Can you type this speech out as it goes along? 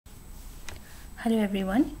Hello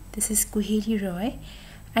everyone, this is Kuhelee Roy.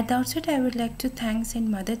 At the outset, I would like to thank St.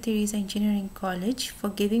 Mother Teresa Engineering College for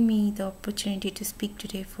giving me the opportunity to speak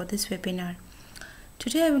today for this webinar.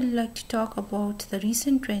 Today, I would like to talk about the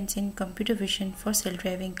recent trends in computer vision for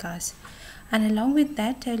self-driving cars. And along with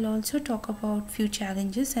that, I'll also talk about few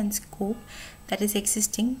challenges and scope that is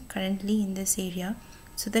existing currently in this area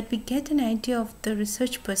so that we get an idea of the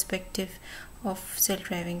research perspective of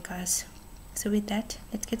self-driving cars. So with that,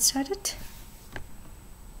 let's get started.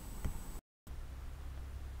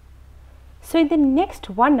 So in the next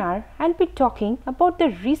 1 hour, I'll be talking about the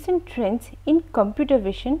recent trends in computer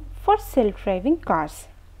vision for self-driving cars.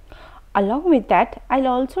 Along with that, I'll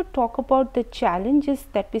also talk about the challenges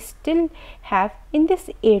that we still have in this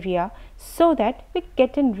area so that we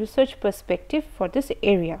get a research perspective for this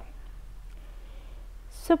area.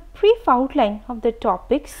 So brief outline of the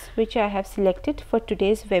topics which I have selected for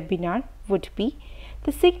today's webinar would be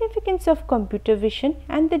the significance of computer vision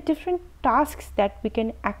and the different tasks that we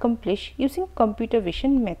can accomplish using computer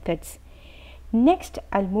vision methods. Next,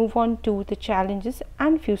 I'll move on to the challenges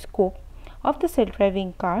and few scope of the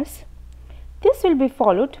self-driving cars. This will be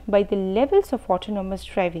followed by the levels of autonomous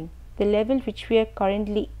driving, the level which we are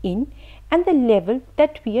currently in and the level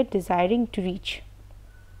that we are desiring to reach.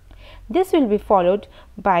 This will be followed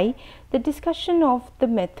by the discussion of the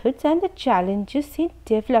methods and the challenges in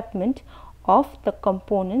development of the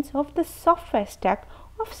components of the software stack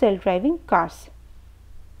of self-driving cars.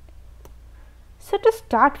 So to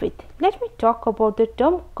start with, let me talk about the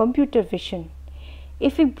term computer vision.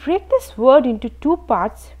 If we break this word into two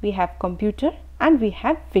parts, we have computer and we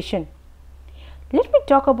have vision. Let me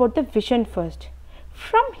talk about the vision first.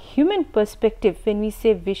 From human perspective, when we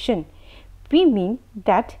say vision, we mean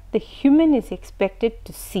that the human is expected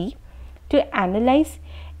to see, to analyze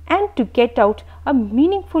and to get out a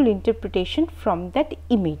meaningful interpretation from that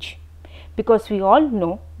image. Because we all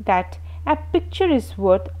know that a picture is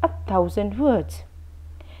worth 1,000 words.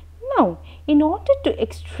 Now, in order to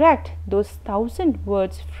extract those 1,000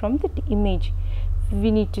 words from that image,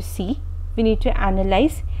 we need to see, we need to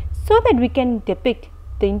analyze so that we can depict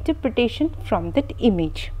the interpretation from that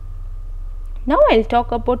image. Now, I'll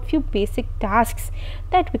talk about few basic tasks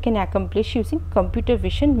that we can accomplish using computer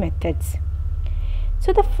vision methods.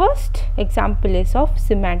 So, the first example is of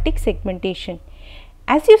semantic segmentation.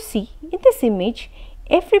 As you see in this image,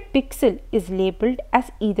 every pixel is labeled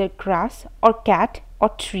as either grass or cat or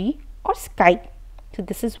tree or sky. So,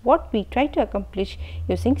 this is what we try to accomplish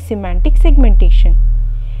using semantic segmentation.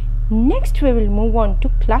 Next, we will move on to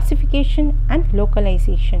classification and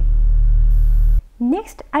localization.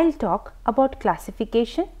 Next, I'll talk about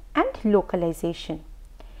classification and localization.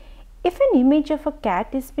 If an image of a cat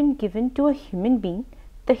is been given to a human being,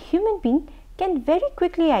 the human being can very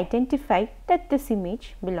quickly identify that this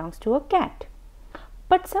image belongs to a cat.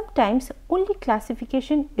 But sometimes only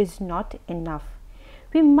classification is not enough.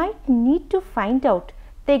 We might need to find out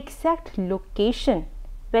the exact location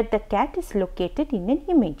where the cat is located in an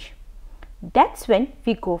image. That's when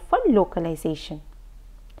we go for localization.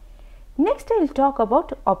 Next, I'll talk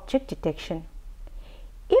about object detection.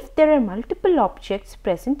 If there are multiple objects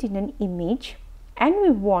present in an image and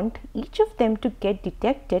we want each of them to get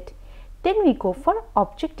detected, then we go for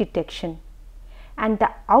object detection. And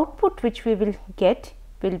the output which we will get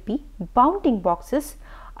will be bounding boxes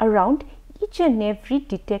around each and every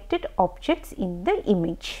detected objects in the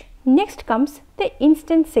image. Next comes the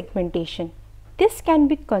instance segmentation. This can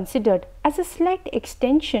be considered as a slight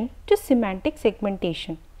extension to semantic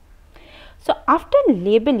segmentation. So after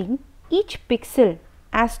labeling each pixel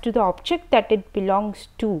as to the object that it belongs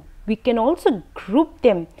to, we can also group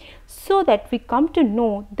them so that we come to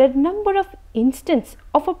know the number of instances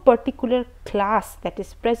of a particular class that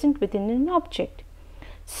is present within an object.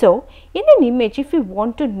 So in an image, if we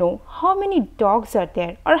want to know how many dogs are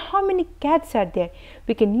there or how many cats are there,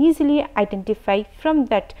 we can easily identify from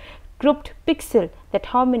that grouped pixel that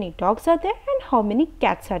how many dogs are there and how many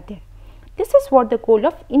cats are there. This is what the goal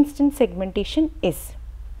of instance segmentation is.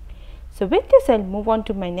 So with this, I'll move on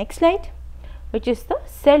to my next slide, which is the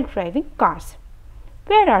self-driving cars.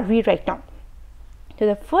 Where are we right now? So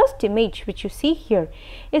the first image which you see here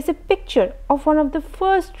is a picture of one of the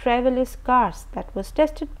first driverless cars that was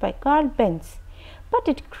tested by Carl Benz, but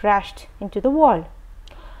it crashed into the wall.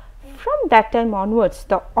 From that time onwards,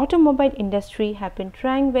 the automobile industry have been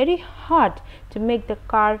trying very hard to make the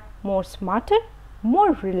car more smarter,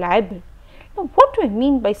 more reliable. Now, what do I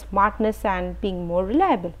mean by smartness and being more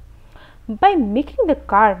reliable? By making the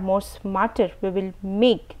car more smarter, we will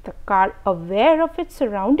make the car aware of its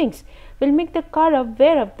surroundings, we'll make the car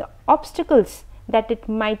aware of the obstacles that it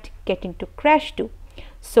might get into crash to.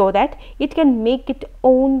 so that it can make its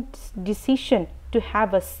own decision to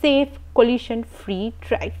have a safe, collision-free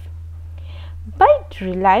drive. By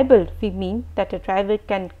reliable, we mean that a driver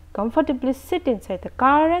can comfortably sit inside the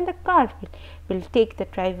car and the car will take the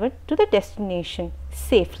driver to the destination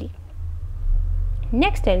safely.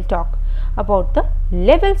 Next, I will talk about the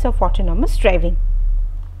levels of autonomous driving.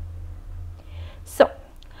 So,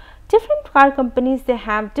 different car companies, they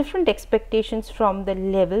have different expectations from the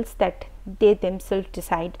levels that they themselves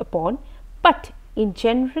decide upon, but in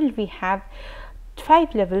general we have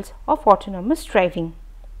 5 levels of autonomous driving.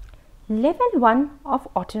 Level 1 of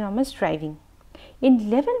autonomous driving. In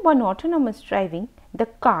level 1 autonomous driving, the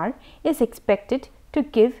car is expected to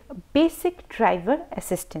give basic driver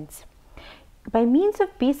assistance. By means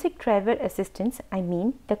of basic driver assistance, I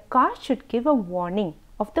mean the car should give a warning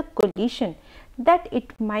of the collision that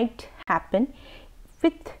it might happen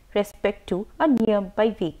with respect to a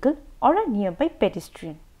nearby vehicle or a nearby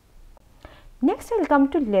pedestrian. Next, I will come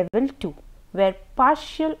to level 2, where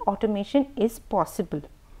partial automation is possible,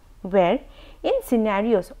 where in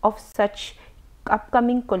scenarios of such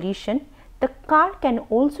upcoming collision, the car can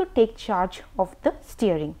also take charge of the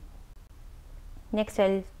steering. Next, I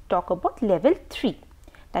will talk about level 3,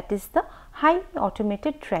 that is the highly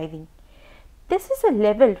automated driving. This is a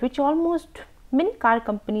level which almost many car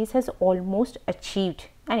companies has almost achieved,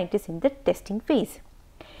 and it is in the testing phase.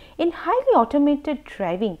 In highly automated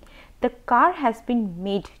driving, the car has been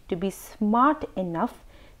made to be smart enough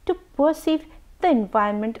to perceive the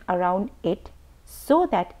environment around it so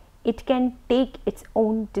that it can take its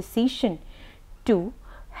own decision to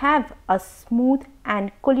have a smooth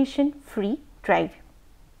and collision free drive.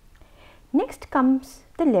 Next comes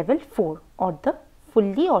the level 4 or the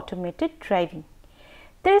fully automated driving.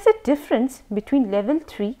 There is a difference between level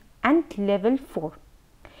 3 and level 4.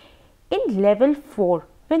 In level 4,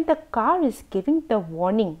 when the car is giving the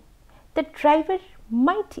warning, the driver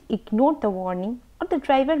might ignore the warning or the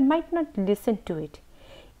driver might not listen to it.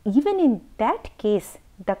 Even in that case,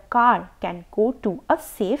 the car can go to a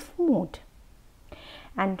safe mode.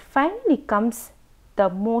 And finally comes the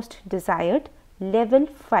most desired level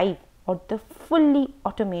 5 or the fully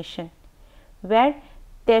automation, where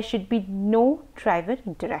there should be no driver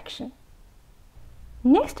interaction.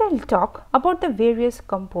 Next, I will talk about the various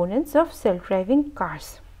components of self-driving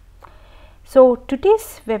cars. So,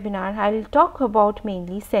 today's webinar I will talk about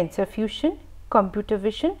mainly sensor fusion, computer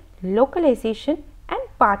vision, localization and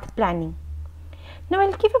path planning. Now, I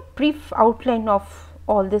will give a brief outline of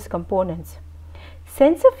all these components.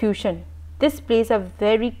 Sensor fusion, this plays a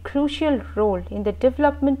very crucial role in the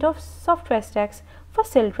development of software stacks for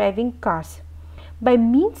self-driving cars. By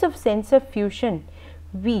means of sensor fusion,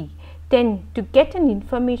 we tend to get an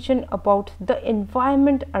information about the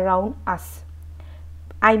environment around us.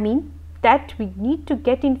 I mean that we need to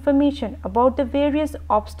get information about the various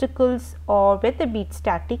obstacles or whether be it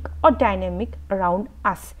static or dynamic around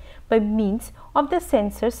us by means of the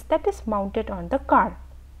sensors that is mounted on the car.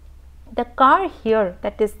 The car here,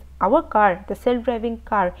 that is our car, the self-driving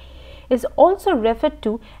car, is also referred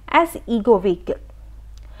to as ego vehicle.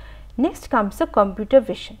 Next comes the computer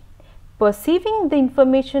vision. Perceiving the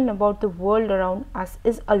information about the world around us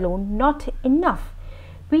is alone not enough.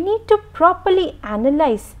 We need to properly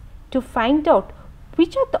analyze to find out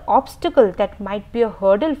which are the obstacles that might be a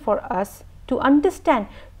hurdle for us, to understand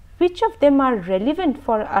which of them are relevant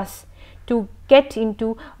for us to get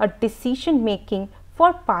into a decision making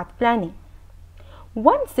for path planning.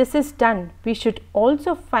 Once this is done, we should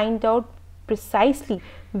also find out precisely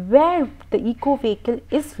where the eco vehicle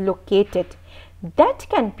is located. That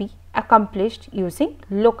can be accomplished using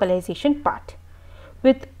localization part.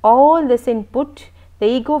 With all this input, the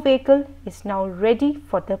ego vehicle is now ready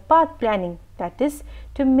for the path planning, that is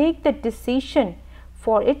to make the decision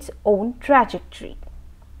for its own trajectory.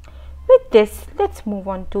 With this, let's move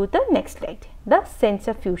on to the next slide, the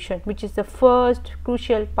sensor fusion, which is the first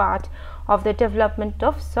crucial part of the development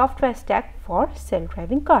of software stack for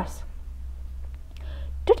self-driving cars.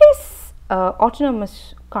 Today's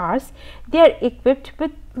autonomous cars, they are equipped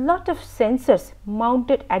with lot of sensors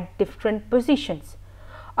mounted at different positions.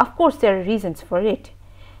 Of course, there are reasons for it.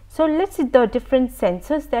 So, let's see the different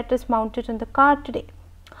sensors that is mounted on the car today.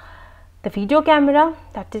 The video camera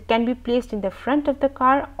that can be placed in the front of the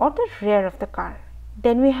car or the rear of the car.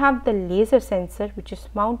 Then we have the laser sensor which is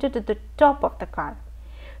mounted at the top of the car.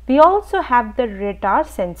 We also have the radar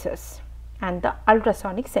sensors and the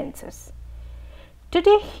ultrasonic sensors.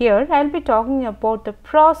 Today here I will be talking about the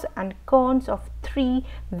pros and cons of 3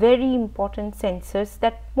 very important sensors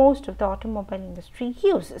that most of the automobile industry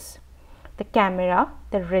uses: the camera,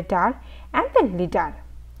 the radar and the lidar.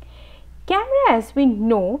 Camera, as we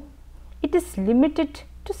know, it is limited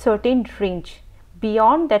to certain range.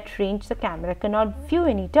 Beyond that range, the camera cannot view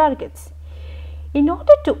any targets. In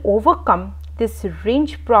order to overcome this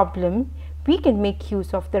range problem, we can make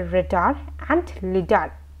use of the radar and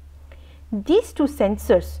lidar. These two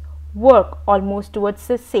sensors work almost towards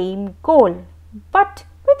the same goal, but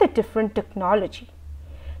with a different technology.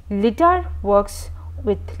 Lidar works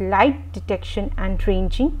with light detection and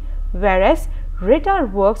ranging, whereas radar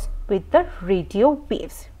works with the radio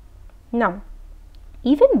waves. Now,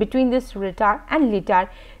 even between this radar and lidar,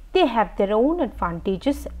 they have their own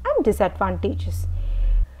advantages and disadvantages.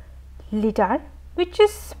 Lidar, which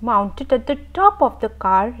is mounted at the top of the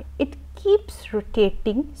car, it keeps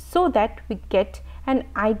rotating so that we get an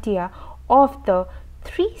idea of the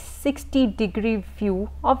 360-degree view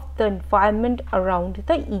of the environment around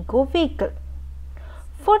the ego vehicle.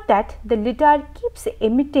 For that, the lidar keeps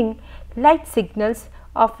emitting light signals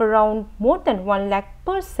of around more than 1 lakh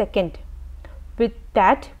per second. With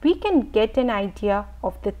that, we can get an idea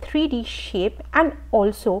of the 3D shape and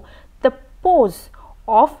also the pose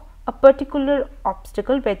of a particular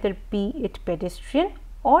obstacle, whether be it pedestrian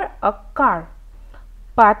or a car.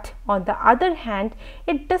 But on the other hand,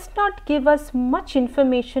 it does not give us much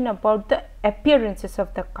information about the appearances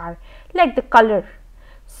of the car, like the color.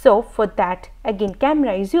 So for that, again,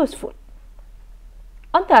 camera is useful.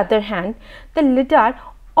 On the other hand, the lidar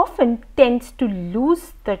often tends to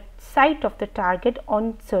lose the sight of the target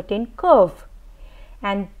on certain curve,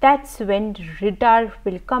 and that's when radar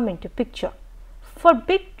will come into picture. For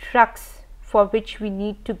big trucks, for which we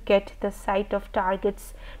need to get the sight of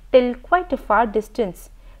targets till quite a far distance,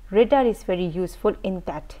 radar is very useful in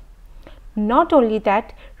that. Not only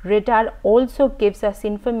that, radar also gives us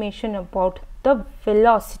information about the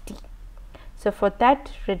velocity. So for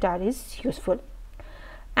that, radar is useful.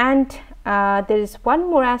 And there is one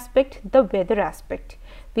more aspect, the weather aspect.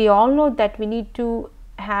 We all know that we need to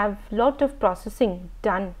have lot of processing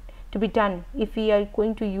to be done if we are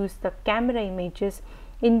going to use the camera images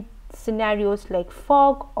in scenarios like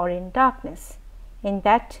fog or in darkness. In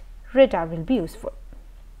that, radar will be useful.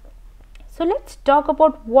 So let's talk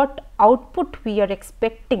about what output we are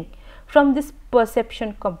expecting from this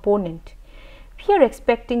perception component. We are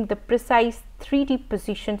expecting the precise 3D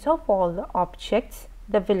positions of all the objects,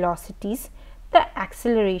 the velocities, the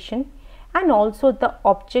acceleration, and also the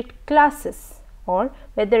object classes, or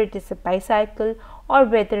whether it is a bicycle or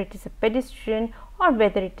whether it is a pedestrian or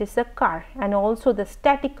whether it is a car, and also the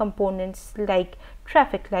static components like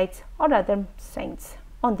traffic lights or other signs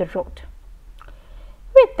on the road.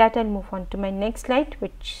 With that, I'll move on to my next slide,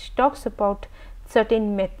 which talks about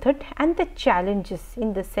certain method and the challenges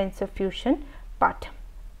in the sensor fusion part.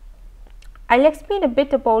 I'll explain a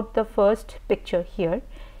bit about the first picture here.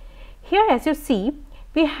 Here, as you see,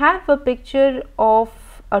 we have a picture of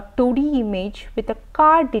a 2D image with a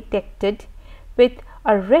car detected with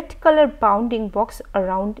a red color bounding box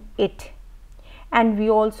around it, and we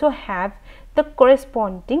also have the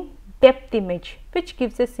corresponding depth image, which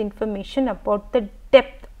gives us information about the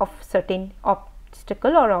depth of certain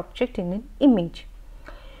obstacle or object in an image.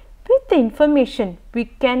 With the information, we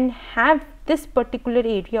can have this particular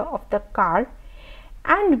area of the car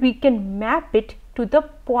and we can map it to the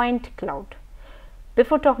point cloud.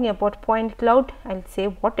 Before talking about point cloud, I'll say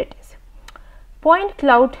what it is. Point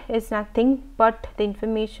cloud is nothing but the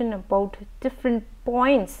information about different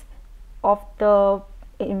points of the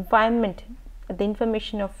environment, the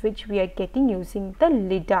information of which we are getting using the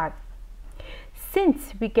lidar.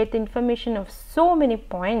 Since we get information of so many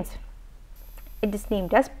points, it is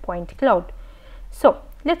named as point cloud. So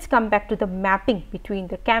let's come back to the mapping between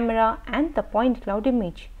the camera and the point cloud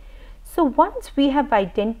image. So once we have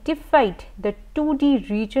identified the 2D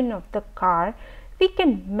region of the car, we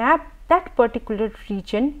can map that particular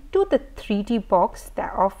region to the 3D box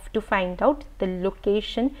to find out the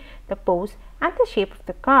location, the pose and the shape of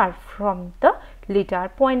the car from the lidar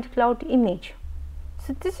point cloud image.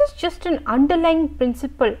 So this is just an underlying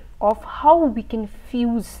principle of how we can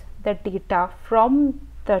fuse the data from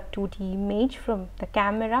the 2D image from the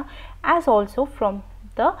camera as also from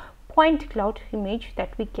the point cloud image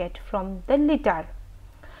that we get from the lidar.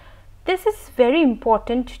 This is very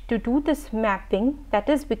important to do this mapping. That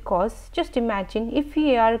is because just imagine if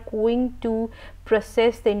we are going to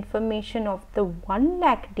process the information of the 1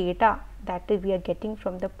 lakh data that we are getting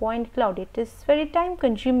from the point cloud, it is very time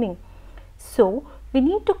consuming. So we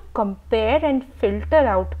need to compare and filter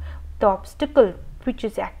out the obstacle which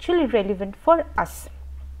is actually relevant for us.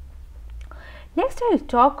 Next, I will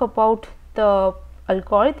talk about the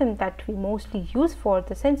algorithm that we mostly use for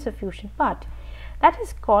the sensor fusion part, that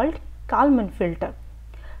is called Kalman filter.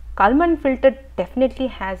 Kalman filter definitely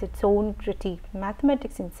has its own gritty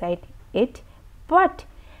mathematics inside it, but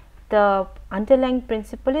the underlying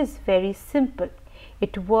principle is very simple.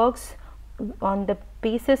 It works on the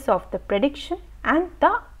basis of the prediction and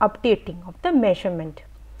the updating of the measurement.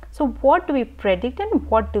 So what do we predict and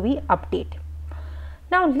what do we update?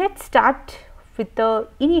 Now let's start with the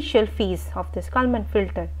initial phase of this Kalman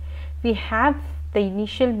filter. We have the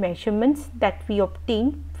initial measurements that we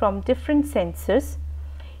obtain from different sensors.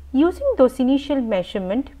 Using those initial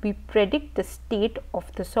measurements, we predict the state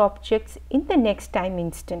of those objects in the next time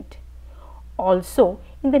instant. Also,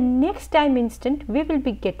 in the next time instant, we will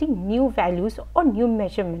be getting new values or new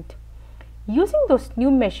measurement. Using those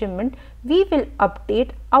new measurements, we will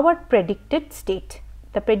update our predicted state,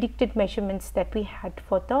 the predicted measurements that we had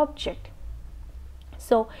for the object.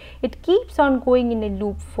 So, it keeps on going in a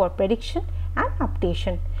loop for prediction and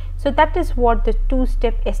updation. So, that is what the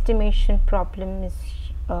two-step estimation problem is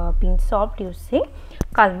being solved using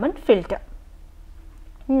Kalman filter.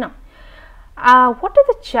 Now, what are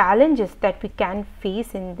the challenges that we can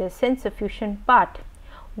face in the sensor fusion part?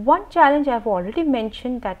 One challenge I have already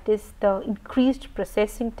mentioned, that is the increased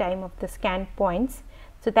processing time of the scan points.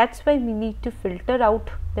 So, that is why we need to filter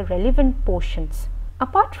out the relevant portions.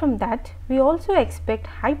 Apart from that, we also expect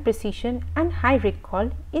high precision and high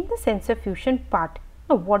recall in the sensor fusion part.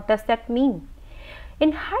 Now, what does that mean?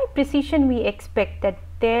 In high precision, we expect that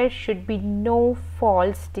there should be no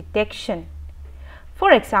false detection.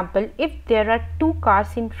 For example, if there are two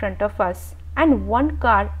cars in front of us and one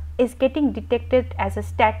car is getting detected as a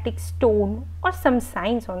static stone or some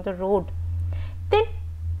signs on the road, then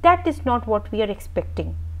that is not what we are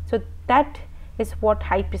expecting. So, that is what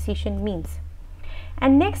high precision means.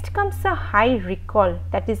 And next comes a high recall,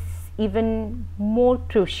 that is even more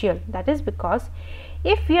crucial. That is because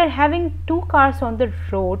if we are having two cars on the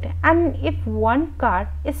road and if one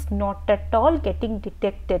car is not at all getting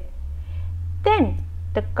detected, then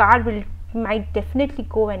the car might definitely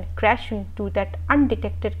go and crash into that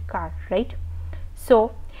undetected car, right?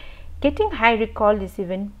 So, getting high recall is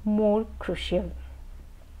even more crucial.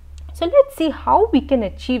 So, let's see how we can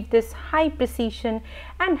achieve this high precision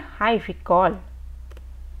and high recall.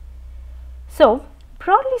 So,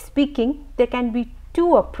 broadly speaking, there can be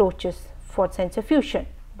two approaches for sensor fusion.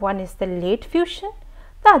 One is the late fusion,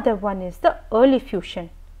 the other one is the early fusion.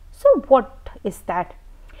 So, what is that?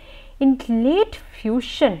 In late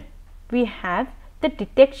fusion, we have the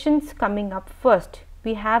detections coming up first.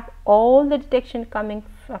 We have all the detection coming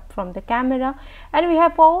up from the camera and we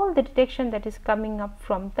have all the detection that is coming up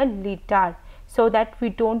from the lidar, so that we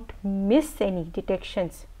don't miss any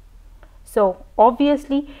detections. So,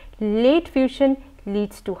 obviously, late fusion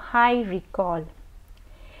leads to high recall.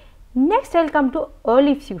 Next, I will come to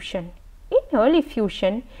early fusion. In early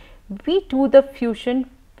fusion, we do the fusion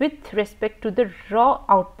with respect to the raw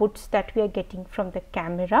outputs that we are getting from the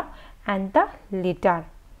camera and the lidar.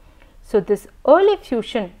 So, this early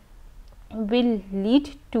fusion will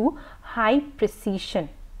lead to high precision.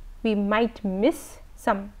 We might miss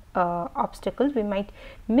some obstacles, we might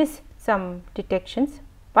miss some detections,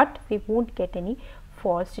 but we won't get any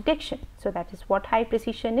false detection. So, that is what high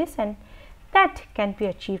precision is, and that can be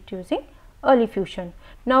achieved using early fusion.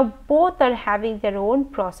 Now, both are having their own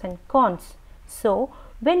pros and cons. So,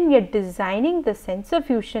 when we are designing the sensor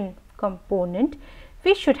fusion component,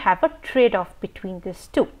 we should have a trade-off between these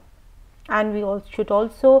two, and we should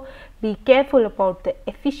also be careful about the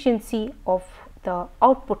efficiency of the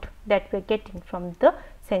output that we are getting from the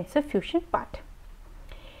sensor fusion part.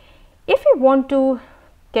 If you want to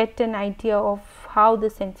get an idea of how the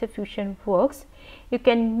sensor fusion works, you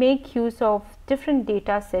can make use of different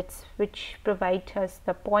data sets which provide us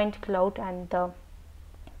the point cloud and the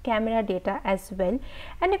camera data as well,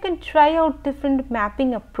 and you can try out different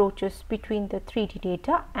mapping approaches between the 3D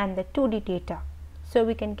data and the 2D data. So,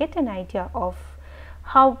 we can get an idea of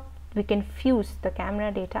how we can fuse the camera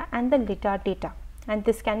data and the lidar data, and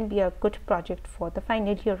this can be a good project for the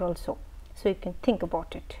final year also. So, you can think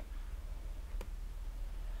about it.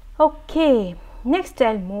 Okay, next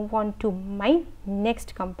I will move on to my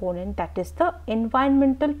next component, that is the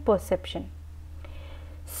environmental perception.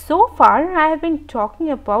 So far, I have been talking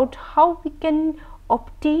about how we can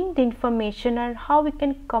obtain the information or how we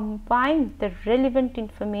can combine the relevant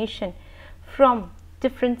information from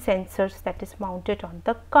different sensors that is mounted on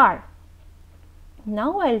the car.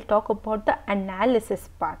 Now, I will talk about the analysis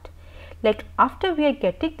part. Like after we are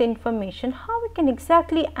getting the information, how we can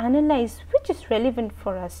exactly analyze which is relevant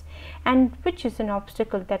for us and which is an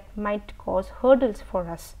obstacle that might cause hurdles for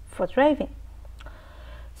us for driving.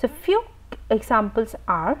 So, few examples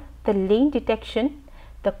are the lane detection,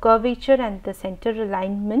 the curvature and the center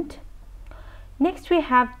alignment. Next we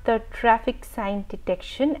have the traffic sign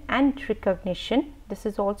detection and recognition. This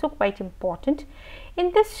is also quite important.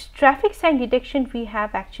 In this traffic sign detection we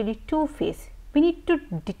have actually two phases. We need to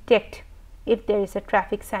detect if there is a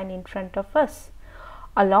traffic sign in front of us.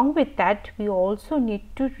 Along with that, we also need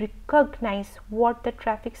to recognize what the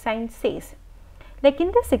traffic sign says. Like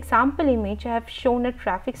in this example image, I have shown a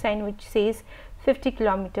traffic sign which says 50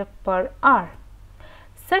 km/h.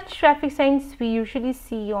 Such traffic signs we usually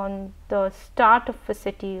see on the start of a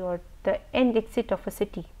city or the end exit of a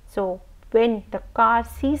city. So when the car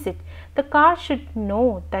sees it, the car should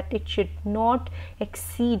know that it should not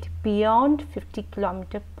exceed beyond 50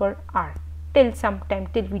 km/h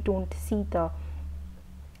till we don't see the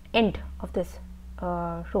end of this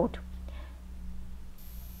road.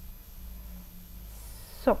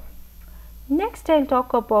 So next I'll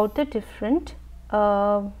talk about the different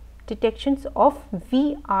detections of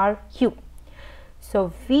VRU.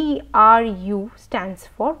 So VRU stands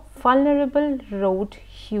for vulnerable road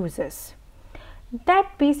users.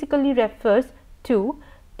 That basically refers to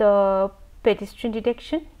the pedestrian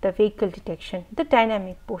detection, the vehicle detection, the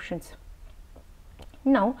dynamic portions.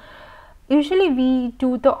 Now usually we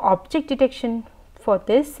do the object detection for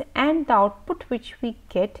this, and the output which we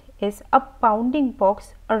get is a bounding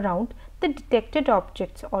box around the detected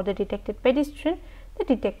objects or the detected pedestrian, the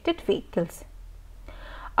detected vehicles.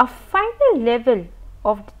 A final level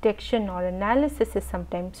of detection or analysis is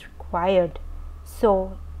sometimes required.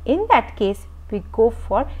 So in that case we go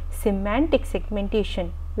for semantic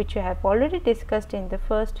segmentation, which we have already discussed in the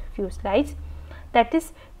first few slides. That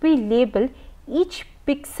is, we label each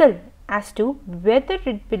pixel as to whether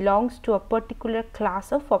it belongs to a particular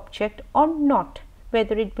class of object or not,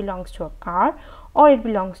 whether it belongs to a car or it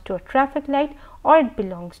belongs to a traffic light or it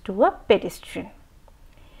belongs to a pedestrian.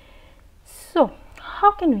 So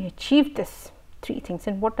how can we achieve this three things,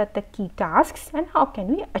 and what are the key tasks, and how can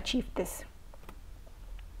we achieve this?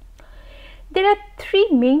 There are three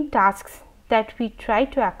main tasks that we try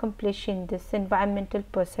to accomplish in this environmental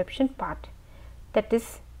perception part, that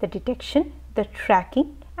is the detection, the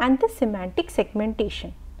tracking and the semantic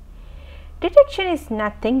segmentation. Detection is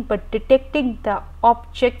nothing but detecting the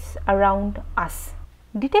objects around us.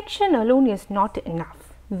 Detection alone is not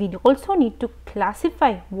enough. We also need to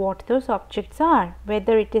classify what those objects are,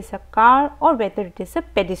 whether it is a car or whether it is a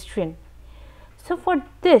pedestrian. So for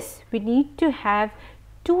this we need to have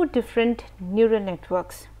two different neural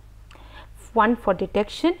networks, one for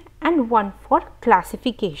detection and one for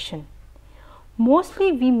classification.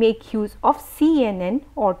 Mostly we make use of CNN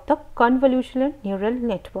or the convolutional neural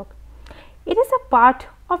network. It is a part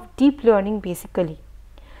of deep learning basically.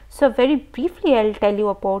 So very briefly I will tell you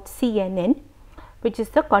about CNN, which is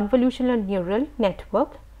the convolutional neural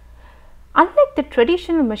network. Unlike the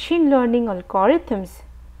traditional machine learning algorithms,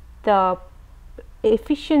 the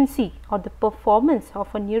efficiency or the performance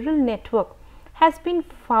of a neural network has been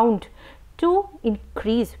found to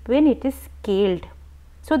increase when it is scaled.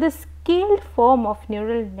 So the scaled form of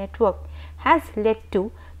neural network has led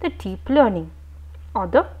to the deep learning or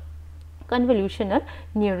the convolutional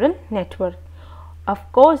neural network.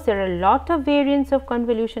 Of course, there are a lot of variants of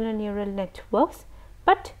convolutional neural networks,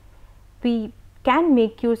 but we can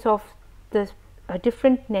make use of the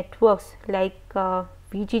different networks like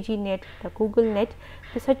VGGNet, the Google Net.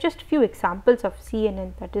 These are just few examples of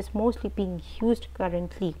CNN that is mostly being used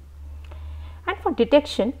currently. And for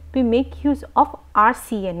detection, we make use of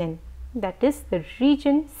RCNN, that is the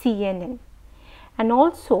region CNN, and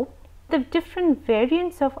also the different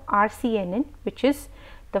variants of RCNN, which is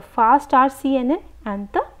the fast RCNN and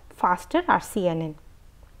the faster RCNN.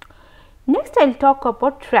 Next, I will talk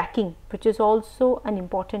about tracking, which is also an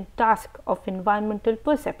important task of environmental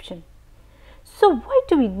perception. So why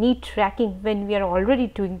do we need tracking when we are already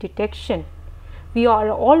doing detection? We are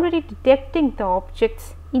already detecting the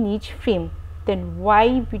objects in each frame. Then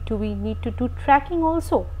why do we need to do tracking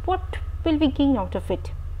also? What will we gain out of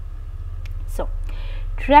it? So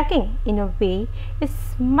tracking in a way is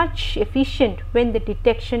much efficient when the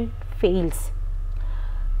detection fails.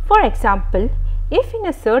 For example, if in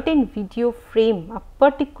a certain video frame a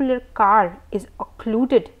particular car is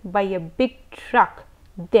occluded by a big truck,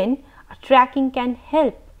 then tracking can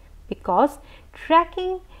help, because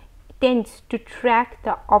tracking tends to track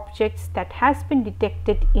the objects that has been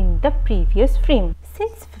detected in the previous frame.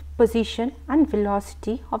 Since position and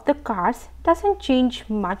velocity of the cars doesn't change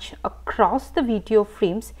much across the video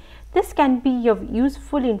frames, this can be of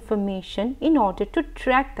useful information in order to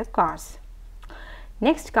track the cars.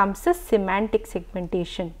 Next comes the semantic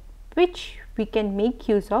segmentation, which we can make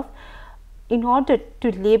use of in order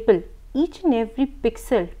to label each and every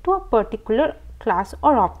pixel to a particular class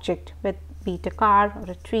or object, be it a car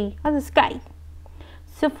or a tree or the sky.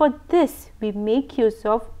 So for this we make use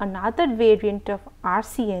of another variant of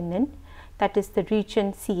RCNN, that is the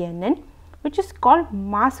region CNN, which is called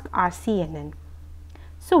mask RCNN.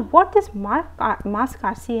 So what this mask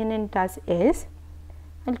RCNN does is,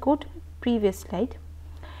 I'll go to the previous slide.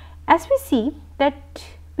 As we see that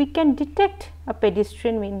we can detect a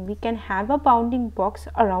pedestrian when we can have a bounding box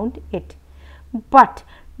around it, but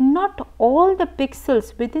not all the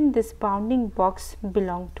pixels within this bounding box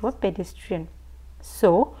belong to a pedestrian.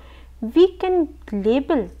 So we can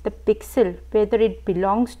label the pixel whether it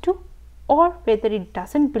belongs to or whether it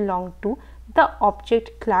does not belong to the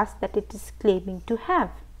object class that it is claiming to have.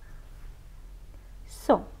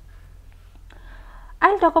 So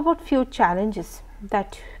I will talk about few challenges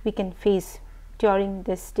that we can face during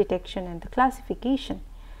this detection and the classification.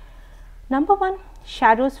 Number one,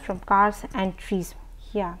 shadows from cars and trees.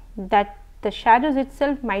 Yeah, that the shadows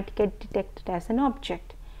itself might get detected as an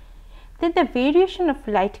object. Then the variation of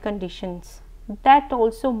light conditions, that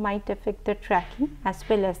also might affect the tracking as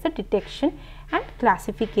well as the detection and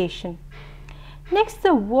classification. Next,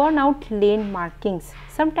 the worn out lane markings.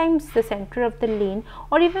 Sometimes the center of the lane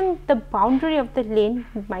or even the boundary of the lane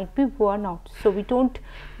might be worn out, so we do not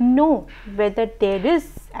know whether there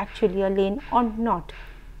is actually a lane or not.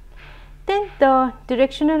 Then the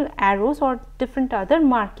directional arrows or different other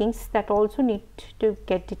markings that also need to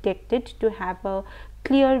get detected to have a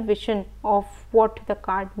clear vision of what the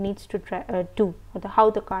car needs to do, or how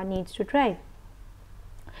the car needs to drive.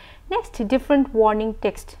 Next, different warning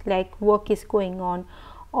text like work is going on,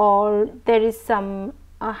 or there is some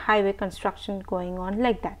highway construction going on,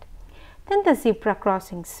 like that. Then the zebra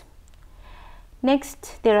crossings.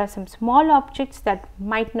 Next, there are some small objects that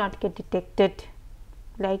might not get detected,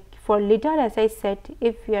 like for LiDAR, as I said,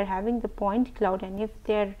 if we are having the point cloud and if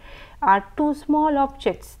there are two small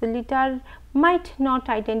objects, the LiDAR might not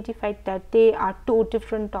identify that they are two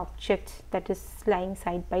different objects that is lying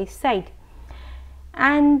side by side.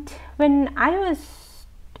 And when I was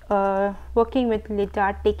working with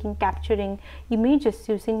LiDAR, capturing images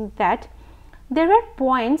using that, there are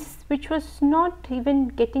points which was not even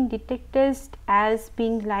getting detected as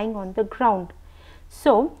being lying on the ground.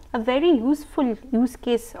 So a very useful use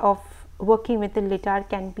case of working with the LiDAR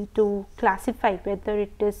can be to classify whether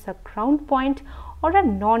it is a ground point or a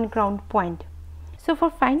non-ground point. So for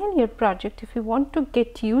final year project, if you want to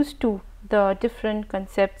get used to the different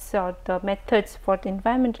concepts or the methods for the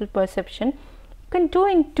environmental perception, you can do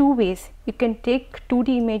in two ways. You can take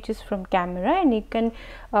 2D images from camera and you can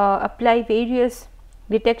apply various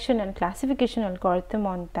detection and classification algorithm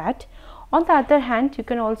on that. On the other hand, you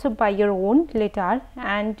can also buy your own LiDAR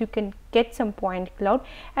and you can get some point cloud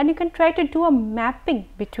and you can try to do a mapping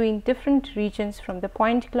between different regions from the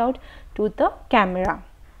point cloud to the camera.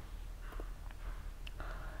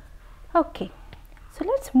 Okay, so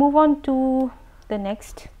let's move on to the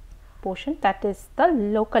next portion, that is the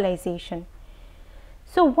localization.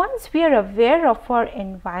 So once we are aware of our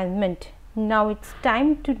environment, now it's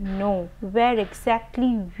time to know where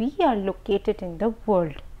exactly we are located in the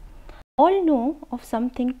world. All know of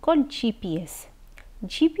something called GPS.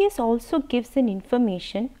 GPS also gives an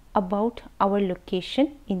information about our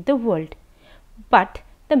location in the world, but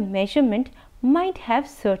the measurement might have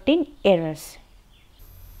certain errors.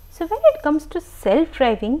 So when it comes to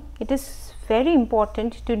self-driving, it is very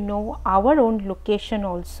important to know our own location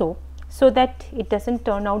also, so that it doesn't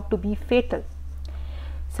turn out to be fatal.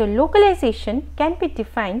 So localization can be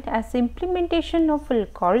defined as the implementation of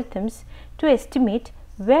algorithms to estimate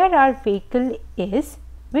where our vehicle is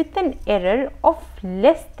with an error of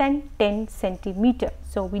less than 10 centimeter.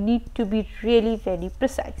 So we need to be really very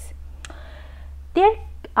precise. There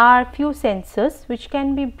are few sensors which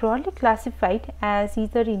can be broadly classified as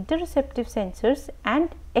either interoceptive sensors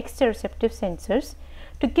and exteroceptive sensors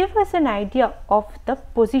to give us an idea of the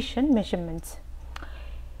position measurements.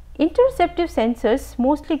 Interoceptive sensors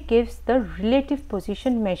mostly gives the relative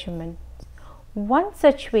position measurement. One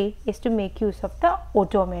such way is to make use of the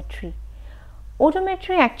odometry.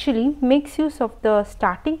 Odometry actually makes use of the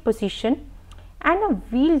starting position and a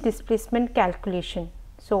wheel displacement calculation.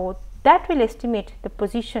 So that will estimate the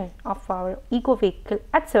position of our ego vehicle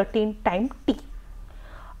at certain time t.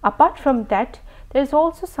 Apart from that, there is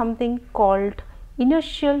also something called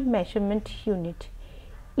inertial measurement unit.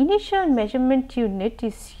 Inertial measurement unit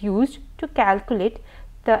is used to calculate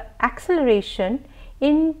the acceleration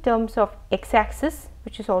in terms of x-axis,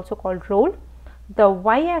 which is also called roll, the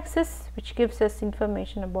y-axis, which gives us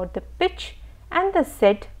information about the pitch, and the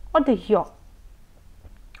z or the yaw.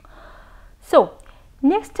 So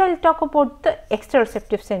Next, I'll talk about the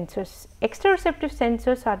exteroceptive sensors. Exteroceptive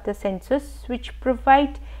sensors are the sensors which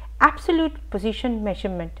provide absolute position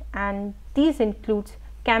measurement, and these includes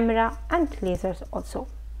camera and lasers also.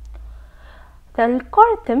 The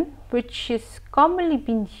algorithm which is commonly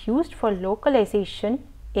being used for localization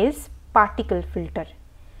is particle filter.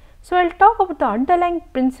 So, I will talk about the underlying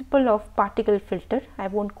principle of particle filter. I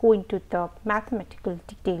won't go into the mathematical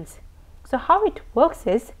details. So, how it works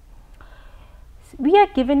is, we are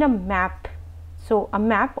given a map. So, a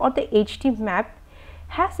map or the HD map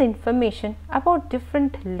has information about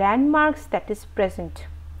different landmarks that is present.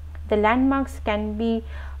 The landmarks can be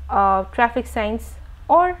traffic signs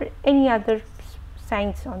or any other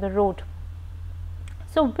signs on the road.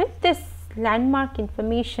 So, with this landmark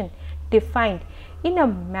information defined in a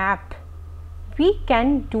map, we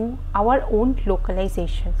can do our own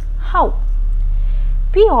localization. How?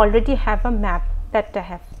 We already have a map that I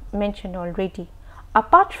have mentioned already.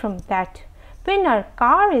 Apart from that, when our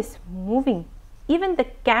car is moving, even the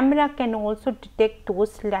camera can also detect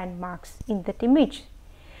those landmarks in that image.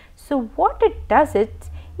 So, what it does is,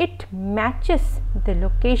 it matches the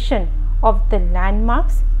location of the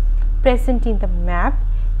landmarks present in the map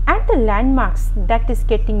and the landmarks that is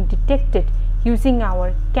getting detected using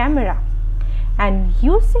our camera, and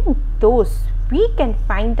using those we can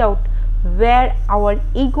find out where our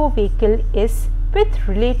ego vehicle is with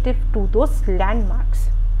relative to those landmarks.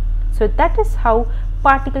 So, that is how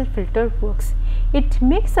particle filter works. It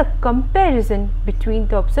makes a comparison between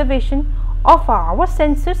the observation of our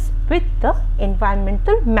sensors with the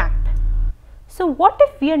environmental map. So, what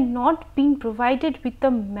if we are not being provided with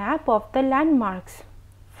a map of the landmarks?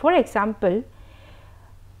 For example,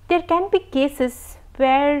 there can be cases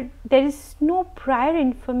where there is no prior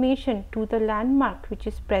information to the landmark which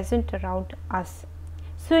is present around us.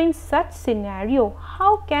 So, in such scenario,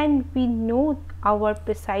 how can we know our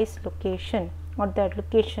precise location or the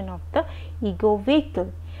location of the ego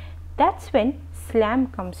vehicle? That's when SLAM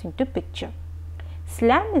comes into picture.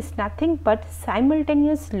 SLAM is nothing but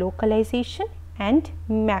simultaneous localization and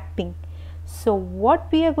mapping. So,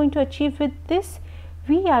 what we are going to achieve with this?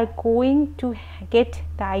 We are going to get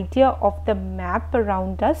the idea of the map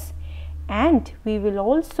around us, and we will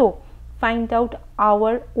also find out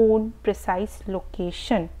our own precise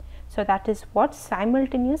location. So, that is what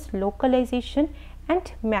simultaneous localization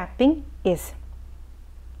and mapping is.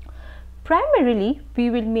 Primarily, we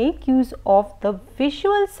will make use of the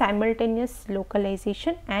visual simultaneous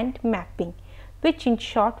localization and mapping, which in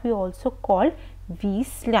short we also call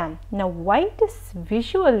VSLAM. Now, why it is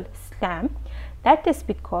visual SLAM? That is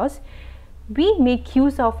because we make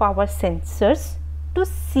use of our sensors to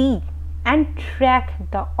see and track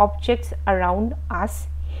the objects around us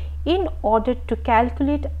in order to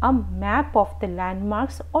calculate a map of the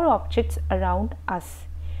landmarks or objects around us.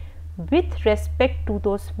 With respect to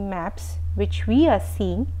those maps which we are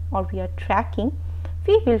seeing or we are tracking,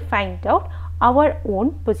 we will find out our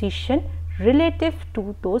own position relative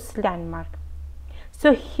to those landmarks.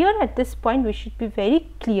 So, here at this point we should be very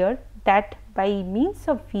clear that by means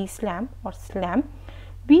of VSLAM or SLAM,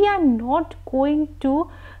 we are not going to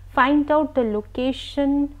find out the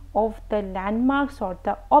location of the landmarks or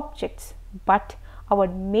the objects, but our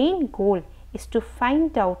main goal is to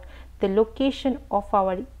find out the location of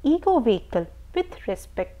our ego vehicle with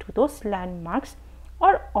respect to those landmarks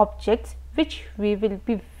or objects which we will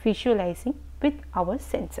be visualizing with our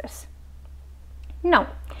sensors. Now,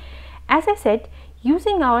 as I said,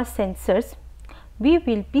 using our sensors, we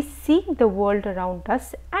will be seeing the world around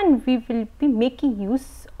us and we will be making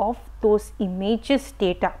use of those images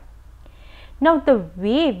data. Now, the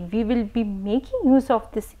way we will be making use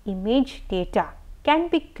of this image data can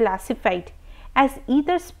be classified as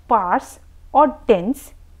either sparse or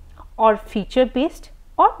dense or feature based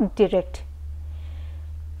or direct.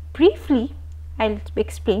 Briefly, I will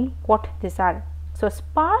explain what these are. So,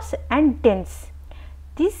 sparse and dense,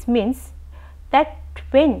 this means that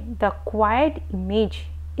when the acquired image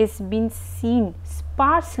is being seen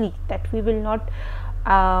sparsely, that we will not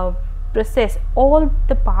process all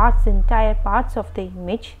the parts, entire parts of the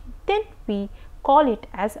image, then we call it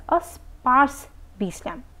as a sparse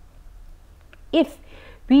VSLAM. If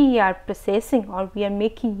we are processing or we are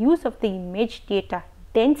making use of the image data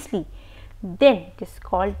densely, then it is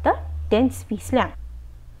called the dense VSLAM.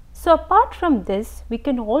 So, apart from this, we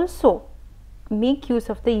can also make use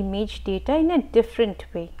of the image data in a different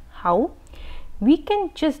way. How? We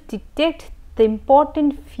can just detect the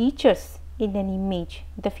important features in an image.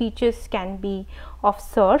 The features can be of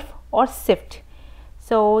surf or sift.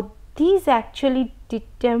 So, these actually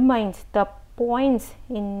determines the points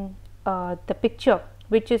in the picture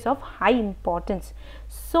which is of high importance,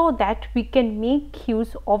 so that we can make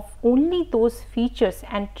use of only those features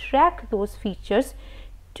and track those features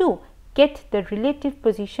to get the relative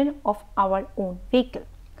position of our own vehicle.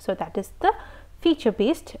 So that is the feature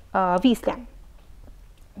based VSLAM.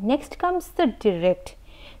 Next comes the direct.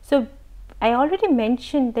 So I already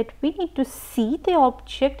mentioned that we need to see the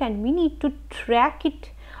object and we need to track it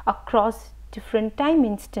across different time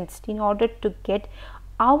instants in order to get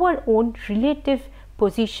our own relative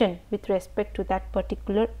position with respect to that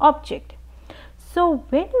particular object. So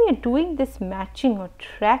when we are doing this matching or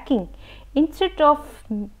tracking, instead of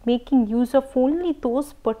making use of only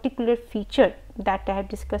those particular feature that I have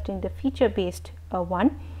discussed in the feature based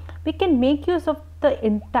one, we can make use of the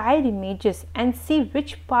entire images and see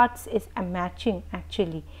which parts is a matching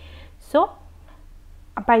actually. So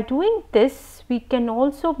by doing this, we can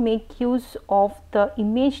also make use of the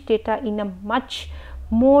image data in a much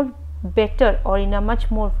more better or in a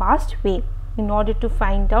much more vast way in order to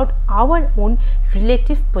find out our own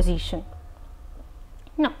relative position.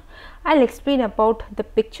 Now I'll explain about the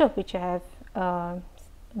picture which I have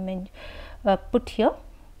put here.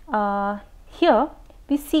 Here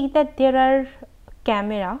we see that there are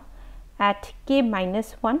camera at k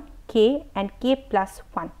minus 1, k and k plus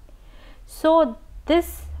 1. So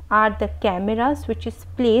these are the cameras which is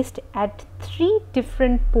placed at 3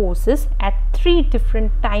 different poses at 3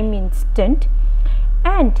 different time instant,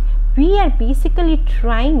 and we are basically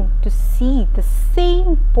trying to see the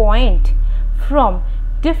same point from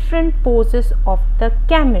different poses of the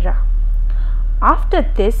camera. After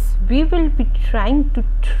this, we will be trying to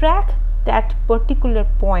track that particular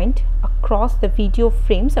point across the video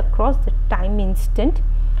frames, across the time instant,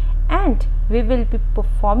 and we will be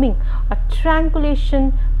performing a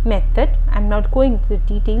triangulation method. I am not going into the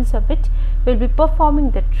details of it. We will be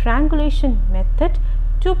performing the triangulation method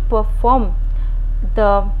to perform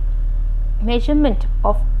the measurement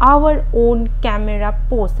of our own camera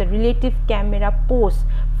pose, the relative camera pose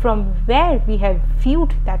from where we have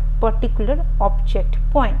viewed that particular object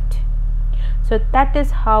point. So that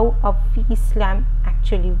is how a VSLAM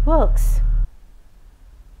actually works.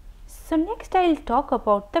 So next I will talk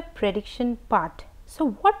about the prediction part.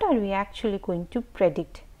 So what are we actually going to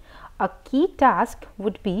predict? A key task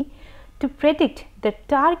would be to predict the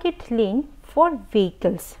target lane for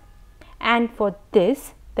vehicles, and for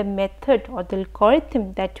this the method or the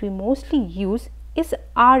algorithm that we mostly use is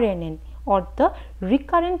RNN, or the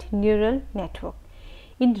recurrent neural network.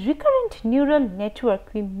 In recurrent neural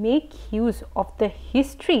network, we make use of the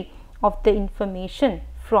history of the information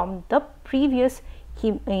from the previous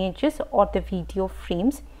images or the video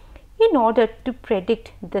frames in order to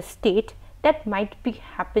predict the state that might be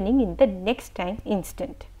happening in the next time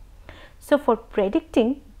instant. So for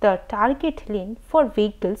predicting the target lane for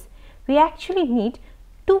vehicles, we actually need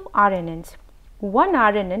 2 RNNs. One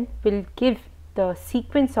RNN will give the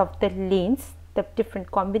sequence of the lanes, the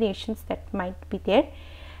different combinations that might be there,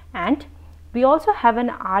 and we also have an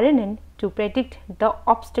RNN to predict the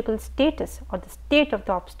obstacle status or the state of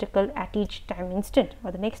the obstacle at each time instant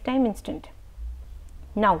or the next time instant.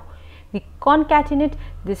 Now we concatenate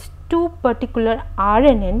these 2 particular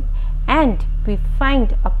RNN and we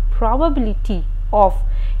find a probability of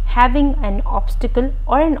having an obstacle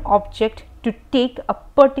or an object to take a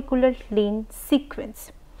particular lane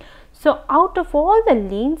sequence. So out of all the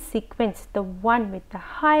lane sequence, the one with the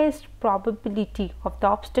highest probability of the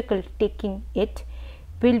obstacle taking it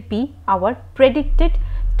will be our predicted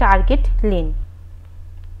target lane.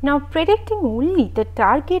 Now predicting only the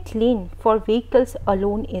target lane for vehicles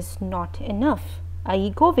alone is not enough. A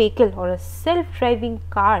ego vehicle or a self-driving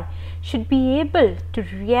car should be able to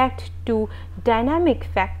react to dynamic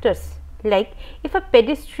factors, like if a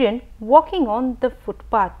pedestrian walking on the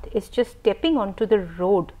footpath is just stepping onto the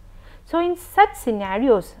road. So in such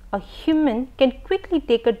scenarios, a human can quickly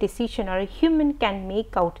take a decision, or a human can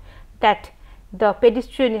make out that the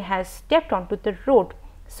pedestrian has stepped onto the road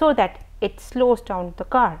so that it slows down the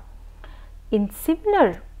car. In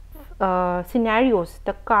similar scenarios,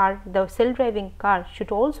 the self-driving car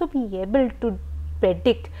should also be able to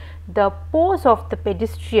predict the pose of the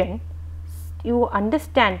pedestrian. You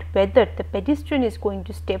understand whether the pedestrian is going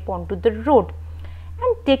to step onto the road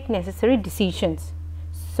and take necessary decisions.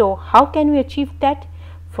 So how can we achieve that?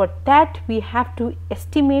 For that we have to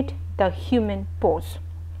estimate the human pose.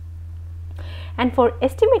 And for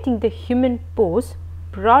estimating the human pose,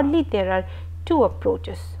 broadly there are 2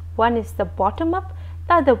 approaches. One is the bottom up,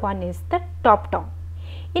 the other one is the top down.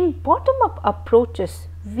 In bottom up approaches,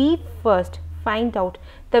 we first find out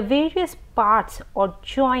the various parts or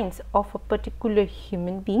joints of a particular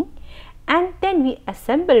human being, and then we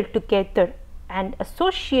assemble together and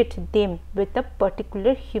associate them with a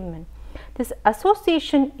particular human. This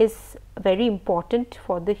association is very important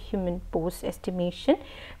for the human pose estimation,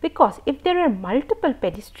 because if there are multiple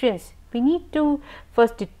pedestrians, we need to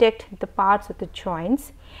first detect the parts of the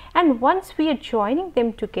joints, and once we are joining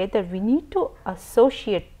them together, we need to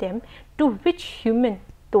associate them to which human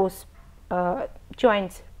those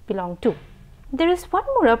joints belong to. There is one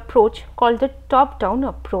more approach called the top-down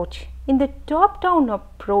approach. In the top-down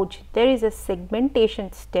approach, there is a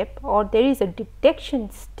segmentation step, or there is a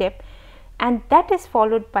detection step, and that is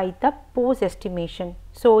followed by the pose estimation.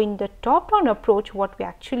 So, in the top-down approach, what we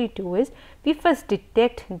actually do is we first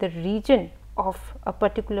detect the region of a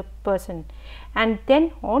particular person, and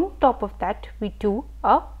then on top of that we do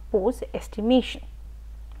a pose estimation.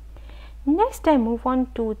 Next, I move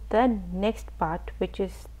on to the next part, which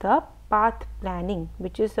is the path planning,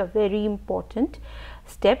 which is a very important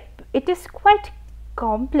step. It is quite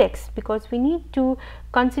complex because we need to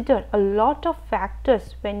consider a lot of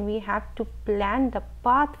factors when we have to plan the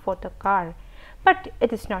path for the car, but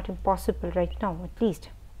it is not impossible right now, at least.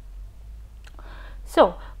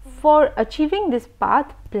 So, for achieving this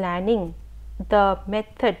path planning, the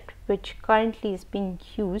method which currently is being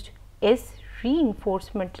used is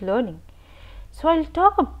reinforcement learning. So, I will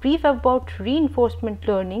talk a brief about reinforcement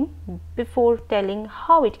learning before telling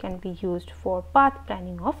how it can be used for path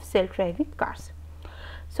planning of self-driving cars.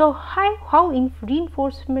 So, how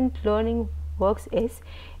reinforcement learning works is,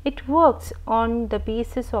 it works on the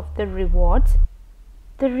basis of the rewards.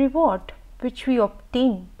 The reward which we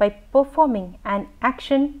obtain by performing an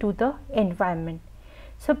action to the environment.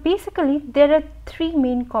 So, basically there are three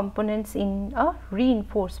main components in a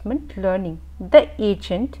reinforcement learning. The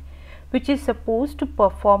agent, which is supposed to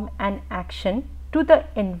perform an action to the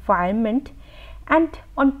environment, and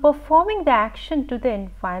on performing the action to the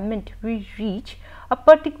environment we reach a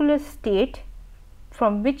particular state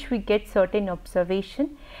from which we get certain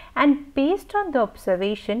observation, and based on the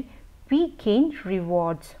observation we gain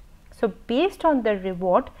rewards. So, based on the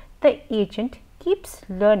reward the agent keeps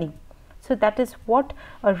learning. So, that is what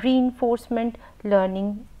a reinforcement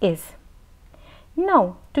learning is.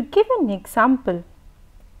 Now, to give an example,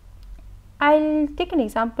 I will take an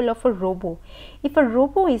example of a robo. If a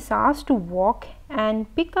robo is asked to walk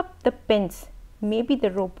and pick up the pens, maybe the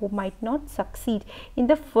robo might not succeed in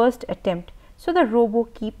the first attempt. So, the robo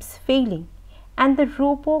keeps failing and the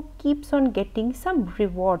robo keeps on getting some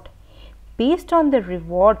reward. Based on the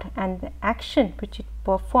reward and the action which it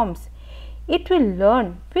performs, it will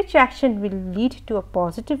learn which action will lead to a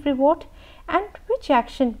positive reward and which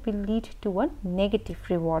action will lead to a negative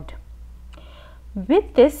reward.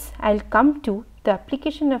 With this, I will come to the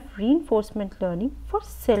application of reinforcement learning for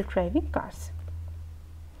self-driving cars.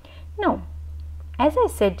 Now, as I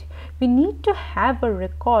said, we need to have a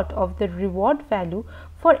record of the reward value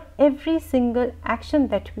for every single action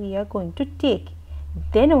that we are going to take.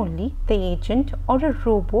 Then only the agent or a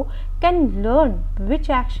robo can learn which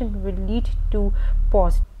action will lead to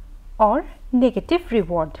positive or negative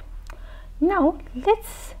reward. Now,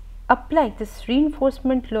 let's apply this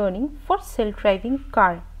reinforcement learning for self-driving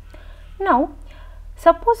car. Now,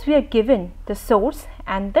 suppose we are given the source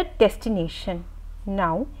and the destination.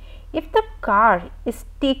 Now, if the car is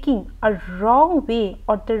taking a wrong way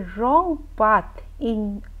or the wrong path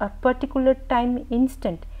in a particular time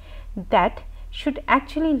instant, that should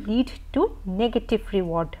actually lead to negative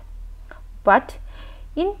reward. But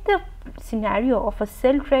in the scenario of a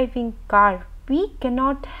self-driving car, we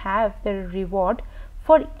cannot have the reward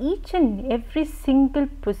for each and every single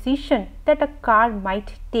position that a car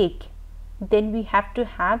might take. Then we have to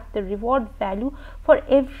have the reward value for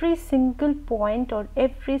every single point or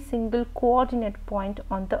every single coordinate point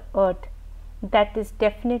on the earth. That is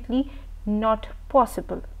definitely not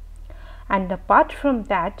possible. And apart from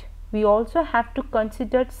that, we also have to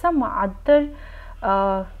consider some other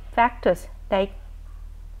factors like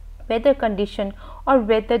weather condition or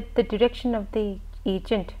whether the direction of the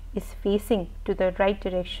agent is facing to the right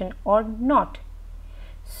direction or not.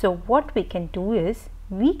 So, what we can do is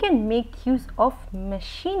we can make use of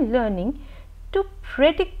machine learning to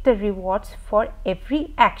predict the rewards for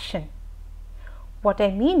every action. What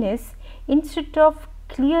I mean is, instead of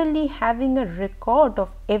clearly having a record of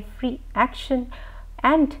every action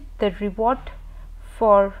and the reward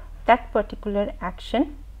for that particular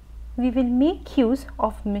action, we will make use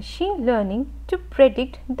of machine learning to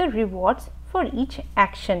predict the rewards for each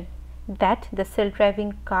action that the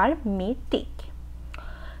self-driving car may take.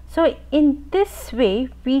 So, in this way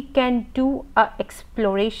we can do a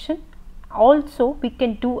exploration, also we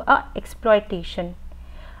can do a exploitation.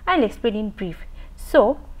 I will explain in brief.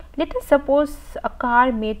 So, let us suppose a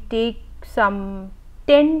car may take some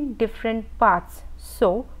 10 different paths.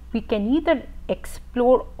 So we can either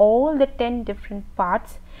explore all the 10 different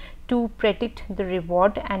paths to predict the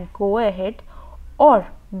reward and go ahead, or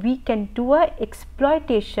we can do a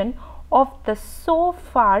exploitation of the so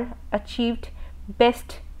far achieved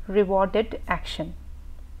best rewarded action.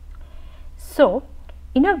 So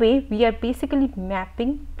in a way, we are basically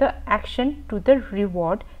mapping the action to the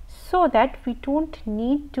reward, so that we don't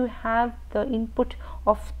need to have the input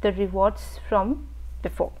of the rewards from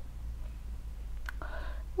before.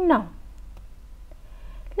 Now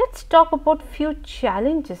let's talk about few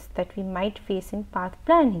challenges that we might face in path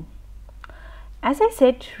planning. As I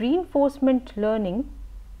said, reinforcement learning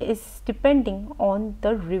is depending on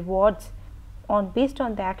the rewards based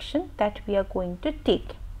on the action that we are going to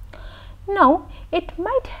take. Now it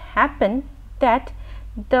might happen that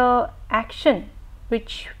the action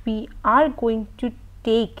which we are going to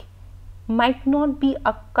take might not be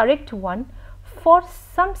a correct one for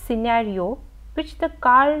some scenario which the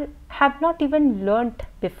car have not even learnt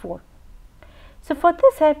before. So for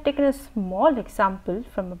this I have taken a small example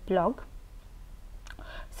from a blog.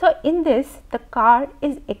 So in this, the car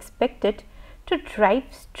is expected to drive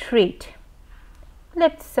straight.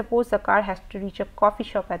 Let's suppose the car has to reach a coffee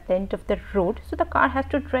shop at the end of the road, so the car has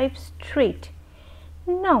to drive straight.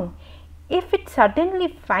 Now if it suddenly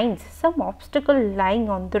finds some obstacle lying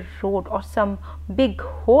on the road or some big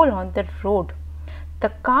hole on the road, the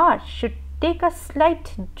car should take a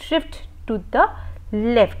slight drift to the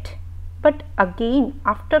left. But again,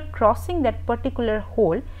 after crossing that particular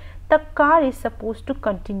hole, the car is supposed to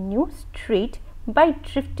continue straight by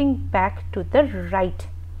drifting back to the right.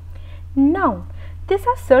 Now these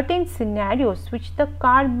are certain scenarios which the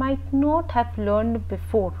car might not have learned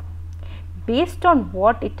before. Based on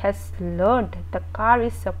what it has learned, the car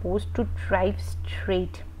is supposed to drive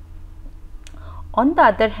straight. On the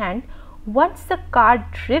other hand, once the car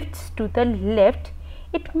drifts to the left,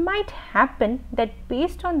 it might happen that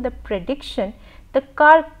based on the prediction, the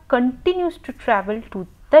car continues to travel to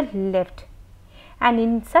the left, and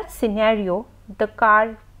in such scenario, the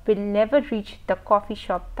car will never reach the coffee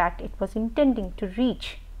shop that it was intending to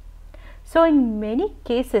reach. So in many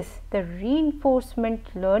cases, the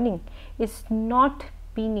reinforcement learning is not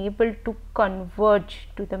being able to converge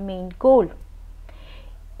to the main goal.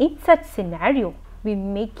 In such scenario, we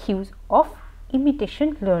make use of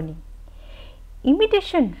imitation learning.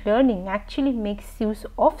 Imitation learning actually makes use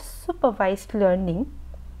of supervised learning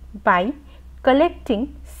by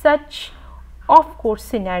collecting such off-course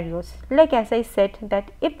scenarios. Like as I said,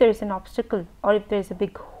 that if there is an obstacle or if there is a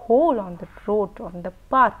big hole on the road, on the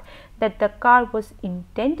path that the car was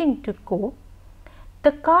intending to go,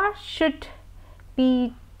 the car should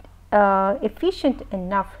be efficient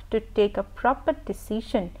enough to take a proper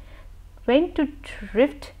decision when to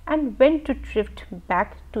drift and when to drift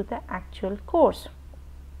back to the actual course.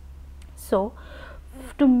 So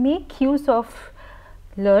to make use of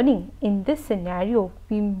learning in this scenario,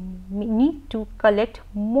 we need to collect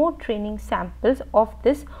more training samples of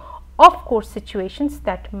this off-course situations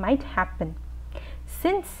that might happen.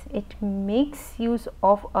 Since it makes use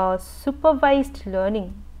of a supervised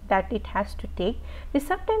learning that it has to take, we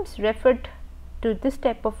sometimes refer to this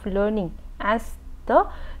type of learning as the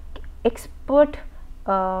expert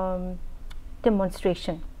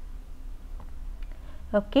demonstration.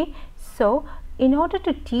 Okay, so in order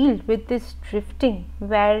to deal with this drifting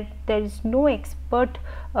where there is no expert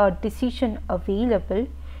decision available,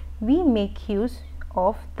 we make use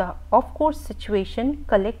of the off-course situation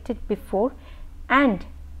collected before and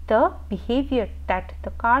the behavior that the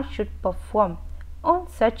car should perform on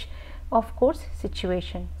such off-course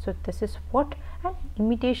situation. So this is what an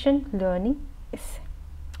imitation learning is.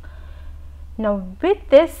 Now with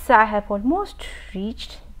this, I have almost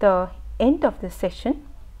reached the end of the session.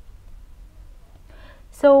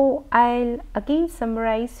 So I'll again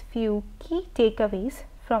summarize few key takeaways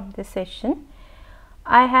from this session.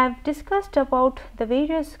 I have discussed about the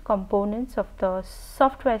various components of the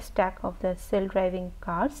software stack of the self-driving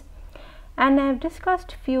cars, and I have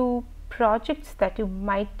discussed few projects that you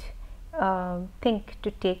might think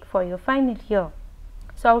to take for your final year.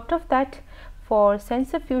 So out of that, for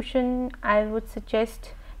sensor fusion, I would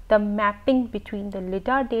suggest the mapping between the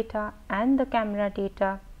LiDAR data and the camera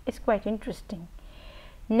data is quite interesting.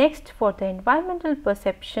 Next, for the environmental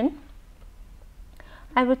perception,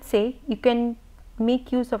 I would say you can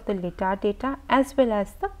make use of the LiDAR data as well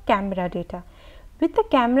as the camera data. With the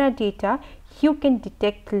camera data, you can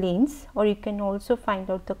detect lanes, or you can also find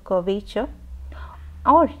out the curvature,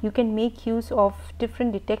 or you can make use of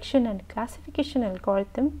different detection and classification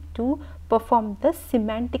algorithm to perform the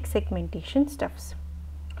semantic segmentation stuffs.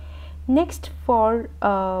 Next, for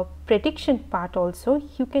prediction part also,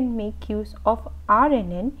 you can make use of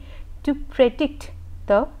RNN to predict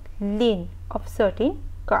the lane of certain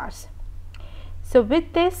cars. So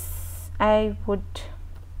with this, I would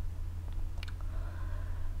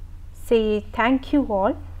say thank you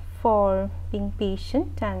all for being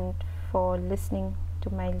patient and for listening to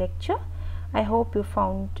my lecture. I hope you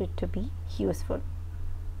found it to be useful.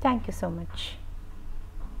 Thank you so much.